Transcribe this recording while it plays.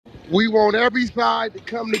We want every side to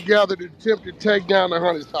come together to attempt to take down the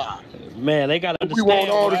 100 side. Man, they gotta We want understand,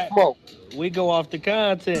 all the right? smoke. We go off the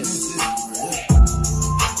content.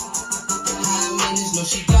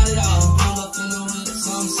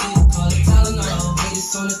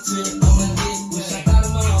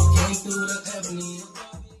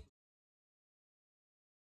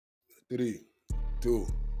 Three, two,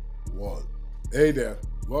 one. Hey there,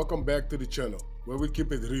 welcome back to the channel where we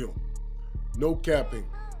keep it real. No capping.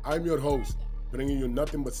 I'm your host, bringing you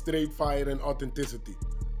nothing but straight fire and authenticity.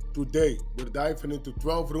 Today, we're diving into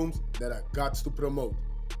 12 rooms that I got to promote.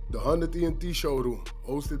 The 100 ENT showroom,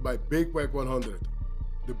 hosted by Big Wack100.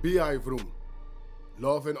 The Beehive room.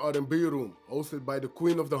 Love and R&B room, hosted by the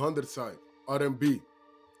Queen of the 100 side, R&B.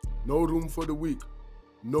 No room for the weak.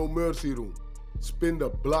 No mercy room. Spin the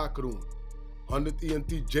block room. 100 ENT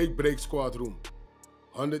Jailbreak Squad room.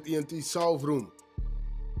 100 ENT South room.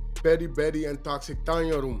 Petty Betty and Toxic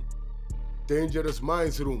Tanya room. Dangerous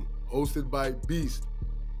Minds room, hosted by Beast.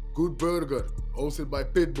 Good Burger, hosted by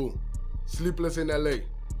Pitbull. Sleepless in LA,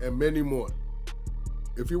 and many more.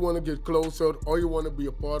 If you want to get closer or you want to be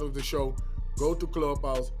a part of the show, go to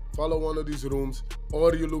Clubhouse, follow one of these rooms,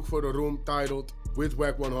 or you look for a room titled with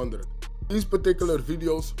Wack100. These particular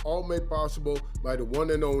videos all made possible by the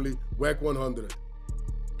one and only Wack100.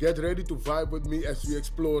 Get ready to vibe with me as we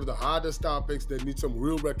explore the hardest topics that need some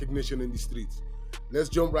real recognition in the streets. Let's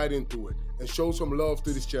jump right into it and show some love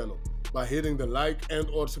to this channel by hitting the like and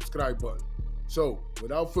or subscribe button. So,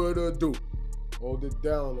 without further ado, hold it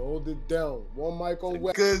down. One mic on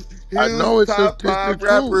Wack. Because I know his it's top the five truth.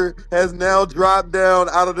 rapper has now dropped down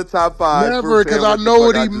out of the top five. Never, because I know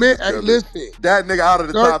what he meant. Hey, listen. That nigga out of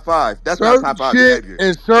the top five. That's not Certain top five shit behavior.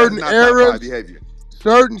 in That's certain not top eras. five behavior.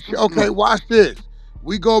 Okay, watch this.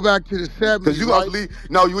 We go back to the 70s, Because you right? gonna leave.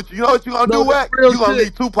 No, you know what you gonna do, No, this Wack? real You gonna shit.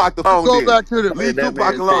 leave Tupac alone. Go Then back to the leave that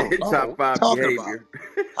Tupac man alone. said Oh, top what you five talking behavior.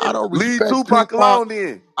 about? I don't Leave respect Tupac alone.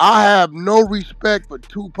 Then I have no respect for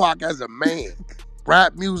Tupac as a man.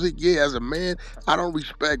 Rap music, yeah, as a man, I don't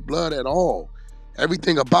respect Blood at all.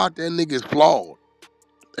 Everything about that nigga is flawed.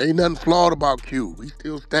 Ain't nothing flawed about Q. He's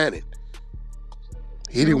still standing.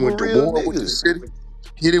 He didn't went to war with the city.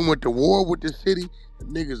 He didn't went to war with the city. The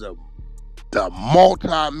nigga's a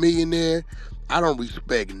multi-millionaire. I don't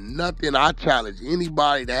respect nothing. I challenge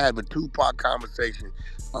anybody to have a Tupac conversation.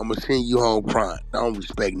 I'm gonna send you home crying. I don't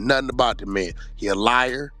respect nothing about the man. He a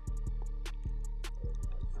liar.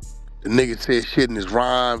 The nigga said shit in his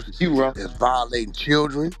rhymes that's violating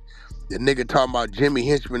children. The nigga talking about Jimmy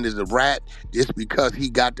Henchman is a rat just because he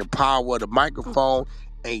got the power of the microphone.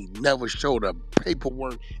 Ain't never showed up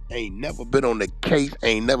paperwork. Ain't never been on the case.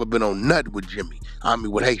 Ain't never been on nothing with Jimmy. I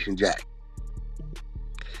mean with Haitian Jack.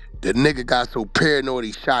 The nigga got so paranoid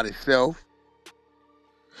he shot himself.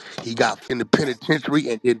 He got in the penitentiary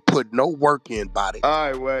and didn't put no work in about it.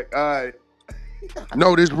 all right, Wack. All right.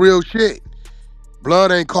 No, this real shit.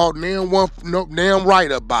 Blood ain't called damn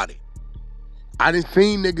right about it. I done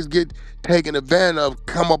seen niggas get taken advantage of,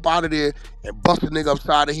 come up out of there and bust a nigga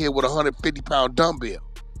upside the head with a 150-pound dumbbell.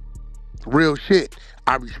 Real shit.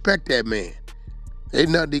 I respect that man. Ain't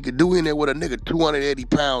nothing he could do in there with a nigga 280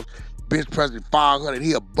 pounds, bench pressing 500.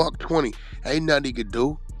 He a $120. Ain't nothing he could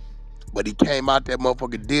do. But he came out that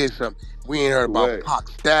motherfucker did something. We ain't heard about Pac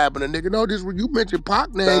stabbing a nigga. No, this you mentioned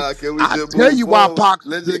Pac name. Nah, can we I just tell move you why forward? Pac.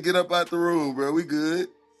 Let's just get up out the room, bro. We good.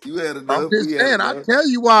 You had enough. I'm just We had saying. I enough. tell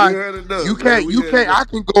you We why. heard enough. You man. can't. I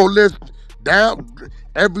can go list down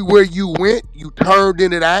everywhere you went. You turned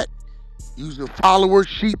into that. Using followers,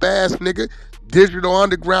 sheep ass nigga. Digital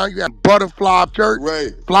Underground. You had butterfly shirt,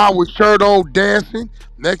 Right. flower shirt on, dancing.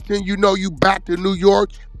 Next thing you know, you back to New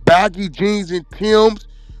York, baggy jeans and Timbs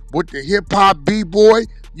with the hip hop b-boy.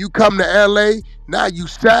 You come to LA, now you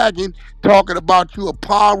sagging, talking about you a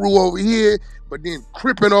Paru over here, but then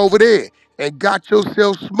cripping over there and got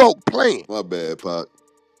yourself smoked playing. My bad, Pac.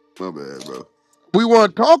 My bad, bro. We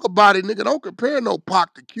want to talk about it, nigga. Don't compare no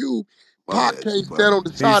Pac to Cube. Pac can't stand on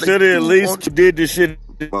the He side of should have at Cube. least did this shit.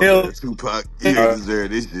 My bad, Tupac. You didn't deserve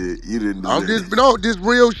this shit. You didn't deserve This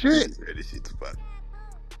real You shit. deserve this shit, Tupac.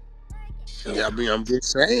 Yeah, I mean, I'm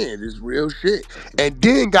just saying, this real shit. And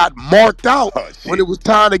then got marked out when it was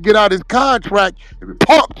time to get out his contract,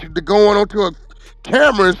 punked to going onto a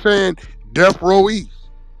camera and saying, Death Row East.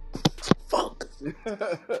 Fuck.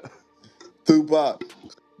 Tupac,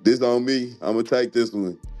 this on me. I'm gonna take this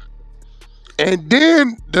one. And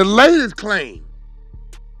then the latest claim,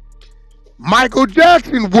 Michael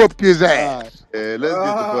Jackson whooped his ass. Yeah, let's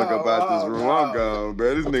get the fuck up out this room. I'm gone,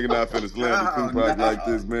 bro. This nigga not finna slander Tupac like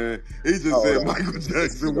this, man. He just Hold said on. Michael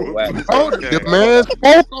This Jackson nigga whooped whack. his Oh, the ass. man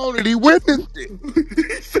spoke on it. He witnessed it.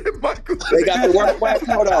 He said Michael They got the Jackson. work wax.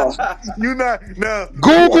 Hold on. You not now.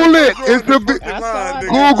 Before Google you it. go on It's the a fucking I line, saw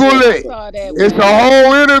nigga. that. Google I it. saw that It's a video.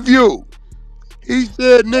 whole interview. He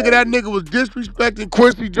said, nigga, that nigga was disrespecting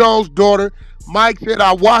Quincy Jones' daughter. Mike said,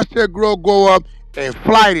 I watched that girl grow up and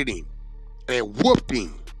flighted him and whooped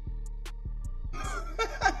him.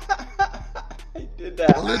 He did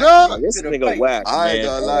that Pull it high up. kick This to the nigga face. whack, I ain't man.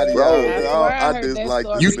 gonna lie to y'all, Bro. I bro. swear I I heard that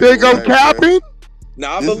dislike this You story nigga think I'm too. whack, bro. capping?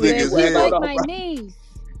 Nah, I This believe nigga you Said she whack. said, Hold like on, my bro. niece.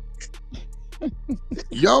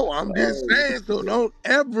 Yo, I'm just Oh, saying, so don't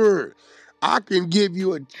ever. I can give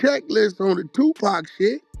you a checklist on the Tupac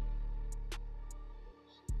shit.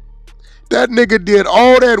 That nigga did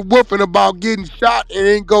all that whooping about getting shot and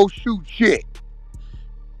ain't go shoot shit.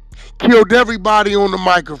 Killed everybody on the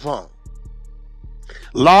microphone.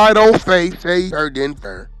 Lied on face, say he heard didn't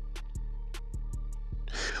fair.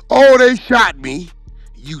 Oh, they shot me.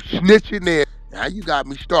 You snitching there. Now you got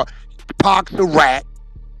me started. Pac's a rat.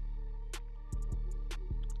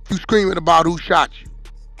 You screaming about who shot you.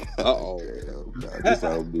 God uh-oh. damn, nah, this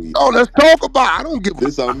on me. Oh, let's talk about it. I don't give a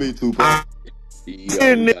This on me, Tupac. Yo,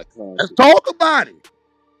 we got Let's content. talk about it.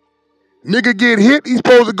 Nigga get hit, he's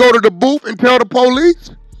supposed to go to the booth and tell the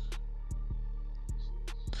police.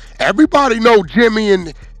 Everybody know Jimmy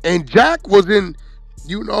and Jack was in,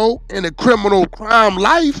 in a criminal crime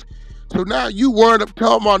life. So now you worried up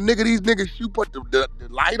talking about nigga, these niggas shoot put the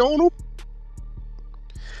light on them?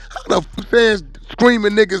 How the f says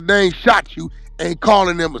screaming niggas name shot you and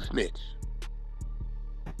calling them a snitch?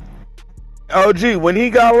 OG, when he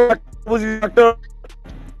got locked, was he locked up?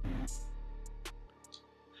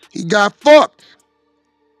 He got fucked.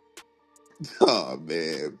 Oh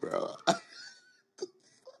man, bro.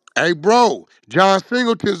 Hey, bro, John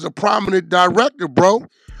Singleton's a prominent director, bro.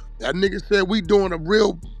 That nigga said we doing a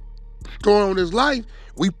real story on his life.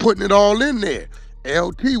 We putting it all in there.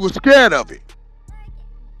 LT was scared of it.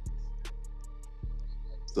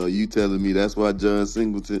 So you telling me that's why John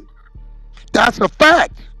Singleton? That's a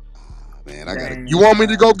fact. Man, I gotta. You want me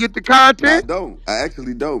to go get the I content? don't. I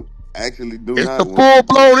actually don't. I actually do It's not a want you to.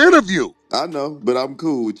 full-blown interview. I know, but I'm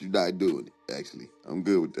cool with you not doing it. Actually, I'm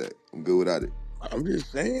good with that. I'm good without it. I'm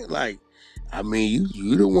just saying, like, I mean,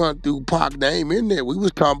 you the one threw Pac name in there. We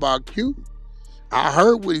was talking about Q. I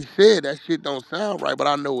heard what he said. That shit don't sound right, but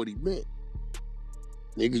I know what he meant.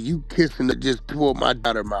 Nigga, you kissing the just toward my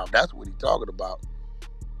daughter's mouth. That's what he talking about.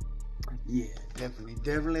 Yeah,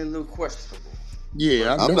 definitely a little questionable.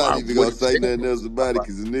 Yeah, I I'm know. not even What gonna he say said. nothing else about it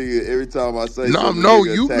because the nigga, every time I say No, something, the no,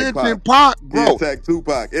 nigga you attack Pac. mentioned Pac, He bro. attacked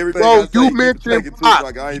Tupac. Everything Bro, I say, you he keep mentioned attacking Pac.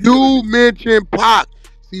 Tupac. I ain't feeling You it. mentioned Pac.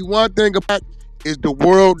 See, one thing about is the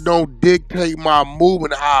world don't dictate my move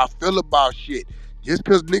and how I feel about shit. Just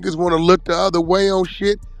because niggas want to look the other way on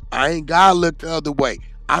shit, I ain't gotta look the other way.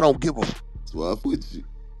 I don't give a f. That's why I with you.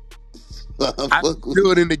 I I fuck with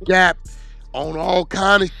stood you. in the gap on all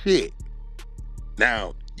kind of shit.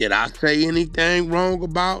 Now, did I say anything wrong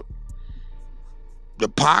about the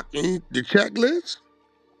Pac and the checklist?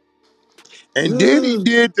 And then he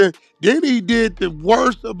did the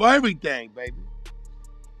worst of everything, baby.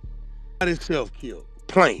 Got himself killed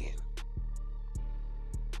playing.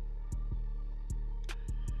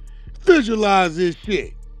 Visualize this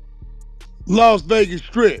shit. Las Vegas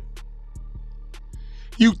Strip.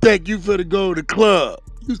 You think you finna go to the club.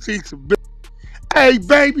 You see some hey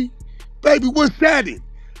baby, what's that in?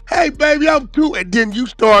 Hey baby, I'm too. And then you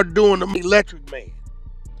start doing the Electric Man.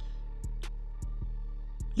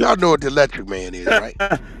 Y'all know what the Electric Man is, right?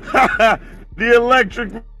 The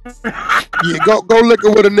electric Yeah, go look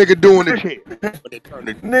at what a nigga do in the chair. When they turn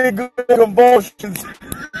it. nigga convulsions.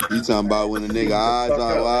 You talking about when the nigga eyes Fuck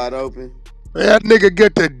are up. wide open? That nigga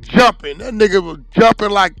get to jumping. That nigga was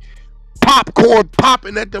jumping like popcorn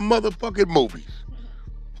popping at the motherfucking movies.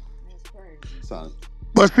 Son,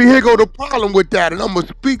 But see, here go the problem with that, and I'm gonna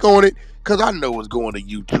speak on it because I know it's going to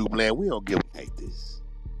YouTube land. We don't give a hate this.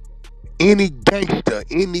 any gangster,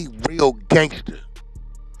 any real gangster,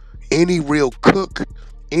 any real cook,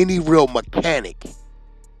 any real mechanic,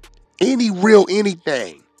 any real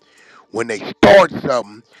anything. When they start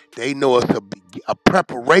something, they know it's a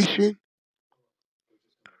preparation,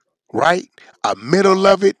 right? A middle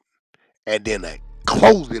of it, and then a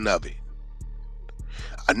closing of it.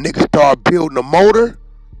 A nigga start building a motor,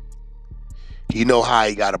 he know how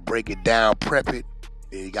he gotta break it down, prep it,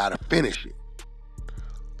 then he gotta finish it.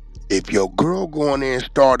 If your girl go in there and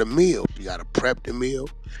start a meal, she gotta prep the meal,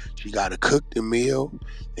 she gotta cook the meal,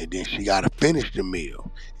 and then she gotta finish the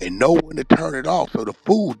meal. And know when to turn it off so the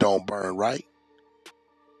food don't burn, right?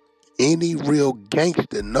 Any real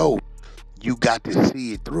gangster know you got to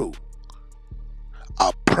see it through.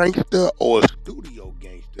 A prankster or a studio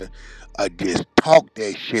gangster just talk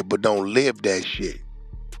that shit but don't live that shit.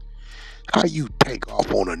 How you take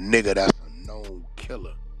off on a nigga that's a known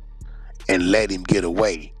killer and let him get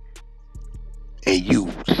away, and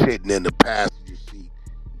you sitting in the passenger seat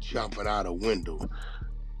jumping out a window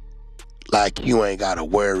like you ain't got to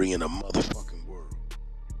worry in a motherfucking world?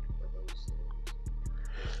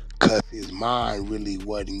 Cause his mind really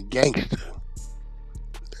wasn't gangster.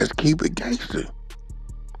 Let's keep it gangster.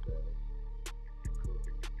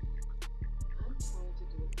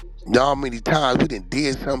 Y'all, how many times we done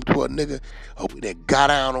did something to a nigga, or we done got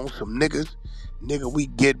down on some niggas. Nigga, we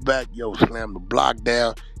get back, yo, slam the block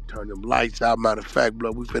down, turn them lights out. Matter of fact,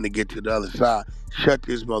 blood, we finna get to the other side. Shut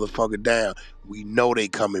this motherfucker down. We know they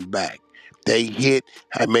coming back. They hit,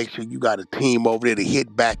 and make sure you got a team over there to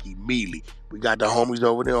hit back immediately. We got the homies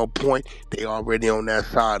over there on point. They already on that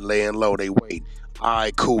side laying low. They wait. All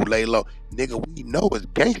right, cool, lay low. Nigga, we know it's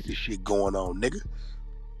gangster shit going on, nigga.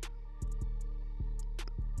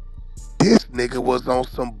 This nigga was on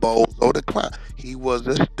some bozo decline. He was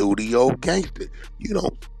a studio gangster. You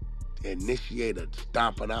don't initiate a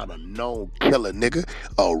stomping out a known killer nigga,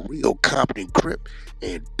 a real competent crip,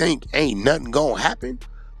 and think ain't nothing gonna happen.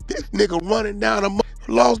 This nigga running down a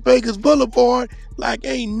Las Vegas Boulevard like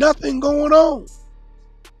ain't nothing going on.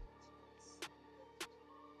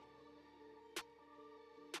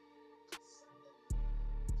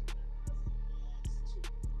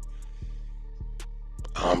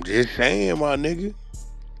 I'm just saying, my nigga.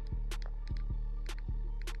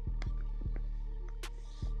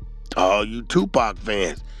 All you Tupac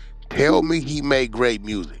fans, tell me he made great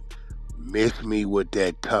music. Miss me with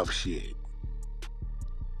that tough shit.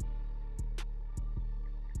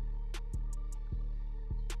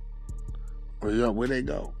 Where they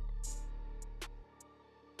go?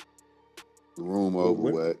 The room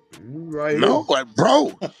over, Wack. Right No, here.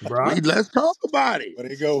 bro. Bro. Let's talk about it. Where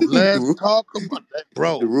they go? Let's talk about that, The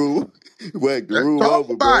bro. room, Wack, the Let's room talk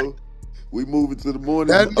over, about it. bro. We moving to the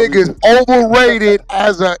morning. That nigga's overrated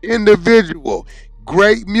as an individual.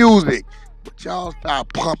 Great music. But y'all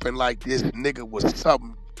stop pumping like this nigga was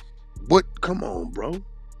something. What? Come on, bro.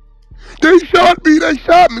 They shot me,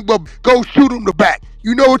 but go shoot him the back.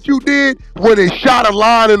 You know what you did? When they shot a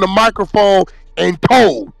line in the microphone and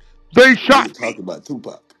told, they shot Niggas me. talking about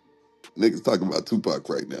Tupac. Niggas talking about Tupac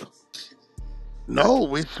right now.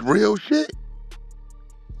 No, it's real shit.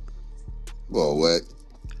 Well, Wack.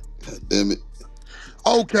 God damn it.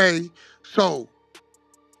 Okay, so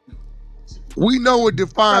we know what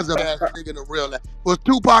defines a ass nigga in the real life. Was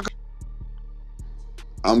Tupac?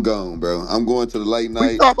 I'm gone, bro. I'm going to the late We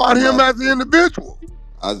night. talk about him as an individual.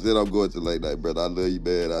 I said I'm going to the late night, brother. I love you,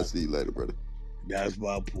 man. I'll see you later, brother. That's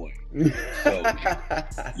my point. So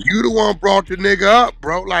you the one brought the nigga up,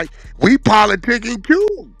 bro. Like we politicking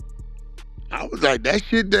too. I was like, that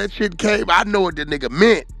shit came. I know what the nigga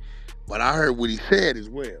meant, but I heard what he said as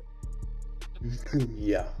well.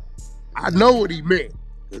 Yeah. I know what he meant.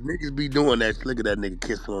 The niggas be doing that. Look at that nigga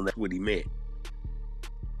kissing on that. What he meant.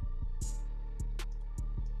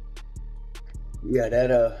 Yeah,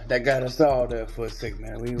 that got us all there for a second,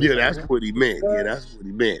 man. We was Yeah, like, that's what he meant. Yeah, that's what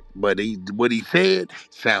he meant. But what he said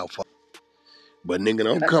sound funny. But nigga,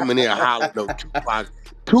 don't come in here hollering no Tupac.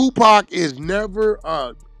 Tupac is never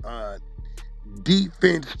a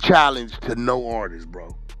defense challenge to no artist,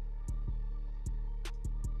 bro.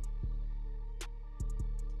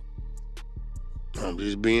 I'm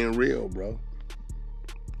just being real, bro.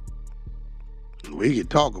 We can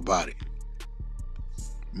talk about it.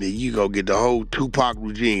 Nigga, you go get the whole Tupac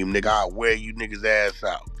regime, nigga. I'll wear you niggas ass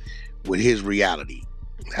out with his reality.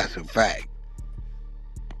 That's a fact.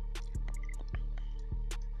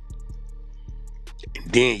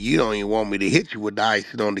 And then you don't even want me to hit you with the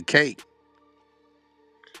icing on the cake.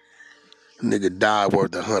 Nigga died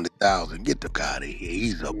worth 100,000. Get the fuck out of here.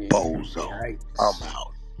 He's a bozo. I'm out.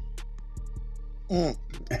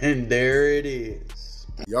 And there it is.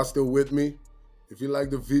 Y'all still with me? If you like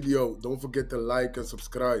the video, don't forget to like and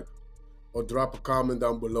subscribe, or drop a comment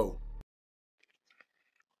down below.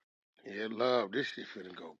 Yeah, love. This shit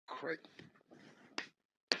finna go crazy.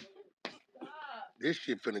 This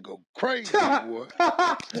shit finna go crazy, boy.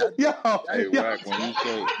 Yo, Hey, Wack, when you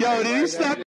say, yo, did you slap